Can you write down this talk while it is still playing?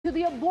to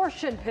the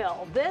abortion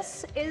pill.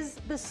 This is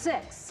the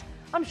sixth.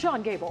 I'm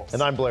Sean Gables.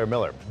 And I'm Blair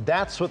Miller.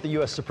 That's what the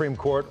U.S. Supreme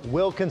Court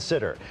will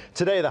consider.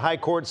 Today, the High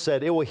Court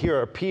said it will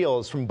hear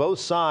appeals from both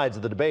sides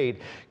of the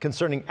debate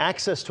concerning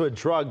access to a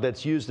drug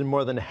that's used in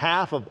more than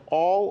half of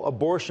all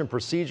abortion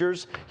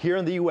procedures here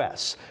in the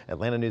U.S.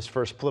 Atlanta News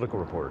First political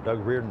reporter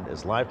Doug Reardon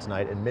is live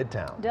tonight in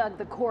Midtown. Doug,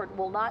 the court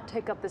will not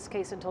take up this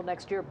case until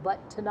next year,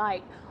 but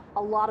tonight,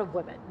 a lot of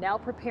women now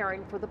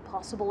preparing for the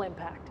possible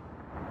impact.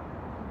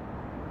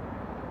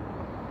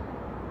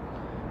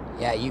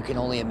 Yeah, you can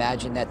only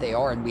imagine that they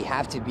are, and we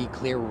have to be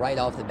clear right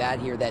off the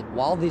bat here that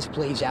while this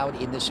plays out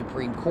in the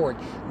Supreme Court,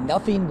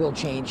 nothing will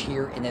change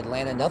here in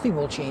Atlanta, nothing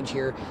will change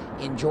here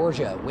in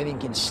Georgia. Women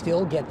can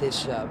still get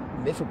this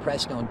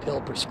Mifepristone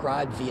pill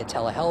prescribed via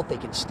telehealth. They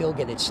can still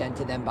get it sent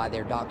to them by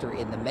their doctor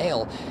in the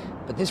mail.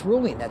 But this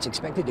ruling that's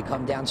expected to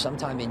come down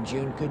sometime in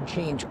June could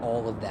change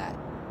all of that.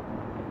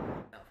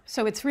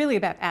 So it's really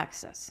about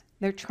access.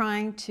 They're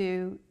trying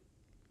to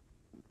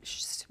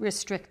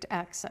restrict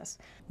access.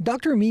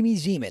 Dr. Mimi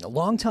Zeman, a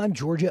longtime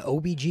Georgia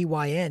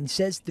OBGYN,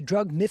 says the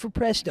drug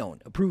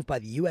Mifepristone, approved by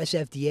the U.S.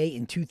 FDA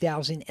in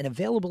 2000 and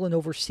available in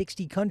over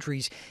 60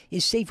 countries,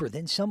 is safer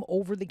than some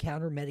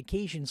over-the-counter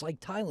medications like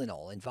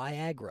Tylenol and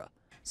Viagra.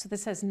 So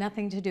this has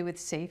nothing to do with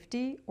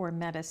safety or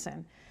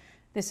medicine.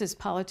 This is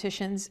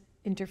politicians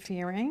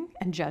interfering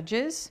and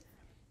judges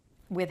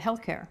with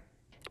healthcare.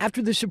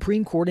 After the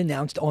Supreme Court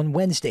announced on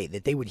Wednesday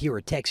that they would hear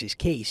a Texas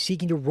case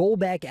seeking to roll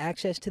back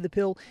access to the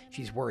pill,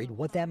 she's worried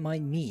what that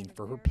might mean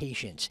for her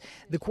patients.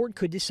 The court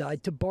could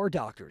decide to bar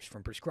doctors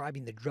from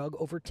prescribing the drug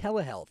over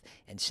telehealth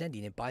and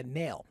sending it by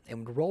mail,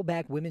 and would roll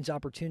back women's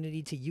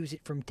opportunity to use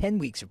it from 10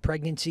 weeks of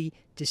pregnancy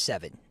to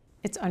 7.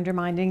 It's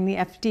undermining the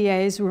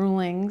FDA's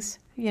rulings,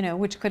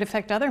 which could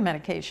affect other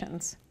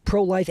medications.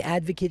 Pro-life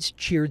advocates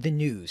cheered the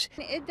news.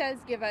 It does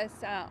give us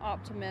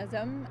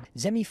optimism.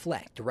 Zemi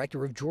Fleck,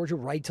 director of Georgia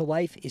Right to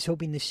Life, is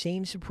hoping the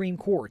same Supreme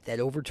Court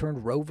that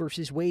overturned Roe v.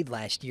 Wade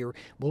last year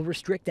will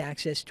restrict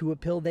access to a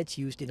pill that's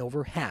used in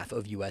over half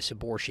of U.S.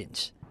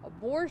 abortions.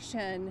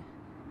 Abortion,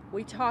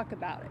 we talk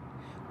about it.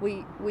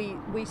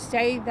 We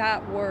say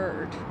that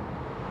word.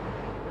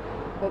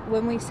 But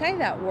when we say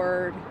that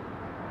word,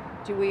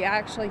 do we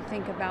actually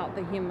think about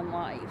the human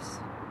lives?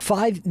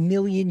 5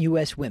 million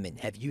U.S. women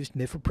have used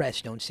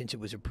Mifepristone since it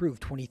was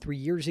approved 23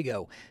 years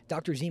ago.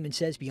 Dr. Zeman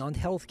says beyond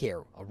health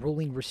care, a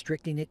ruling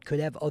restricting it could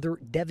have other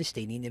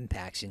devastating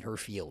impacts in her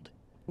field.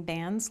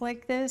 Bans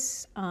like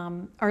this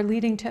are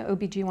leading to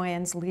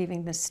OBGYNs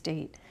leaving the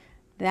state.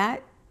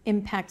 That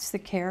impacts the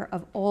care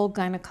of all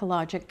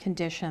gynecologic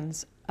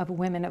conditions of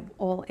women of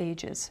all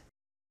ages.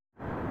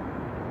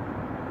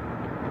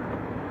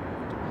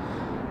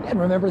 And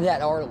remember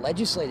that our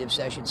legislative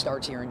session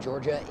starts here in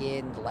Georgia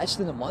in less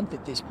than a month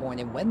at this point,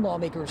 and when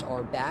lawmakers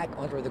are back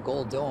under the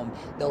Gold Dome,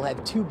 they'll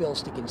have 2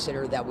 bills to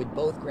consider that would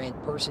both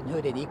grant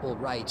personhood and equal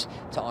rights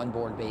to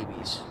unborn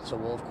babies. So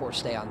we'll, of course,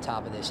 stay on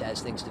top of this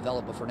as things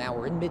develop, but for now,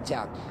 we're in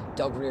Midtown.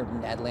 Doug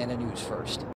Reardon, Atlanta News First.